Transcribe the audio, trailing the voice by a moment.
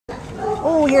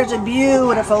Oh, here's a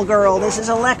beautiful girl. This is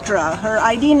Electra. Her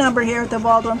ID number here at the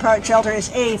Baldwin Park Shelter is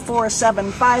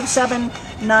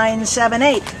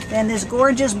A4757978. And this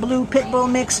gorgeous blue pit bull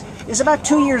mix is about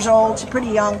 2 years old. She's pretty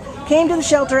young. Came to the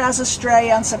shelter as a stray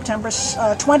on September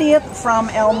 20th from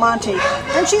Monte.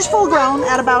 And she's full grown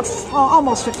at about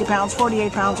almost 50 pounds,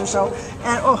 48 pounds or so.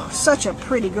 And oh, such a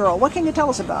pretty girl. What can you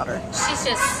tell us about her? She's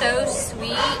just so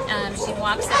sweet. She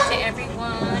walks up to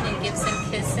everyone and gives them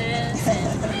kisses.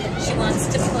 And she wants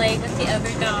to play with the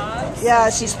other dogs. Yeah,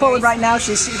 she's pulling right now.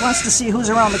 She wants to see who's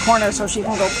around the corner so she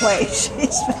can go play.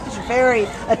 She's very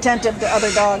attentive to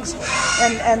other dogs.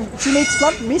 And she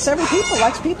meets every people,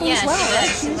 likes people as well.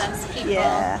 She loves people.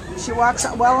 Yeah, she walks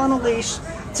well on a leash.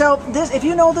 So if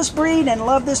you know this breed and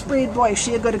love this breed, boy,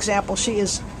 she's a good example. She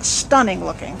is stunning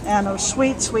looking and a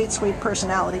sweet, sweet, sweet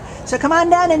personality. So come on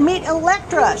down and meet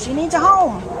Electra. She needs a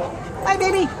home. Bye,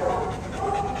 baby.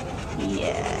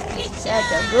 Yeah,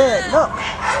 such a good look.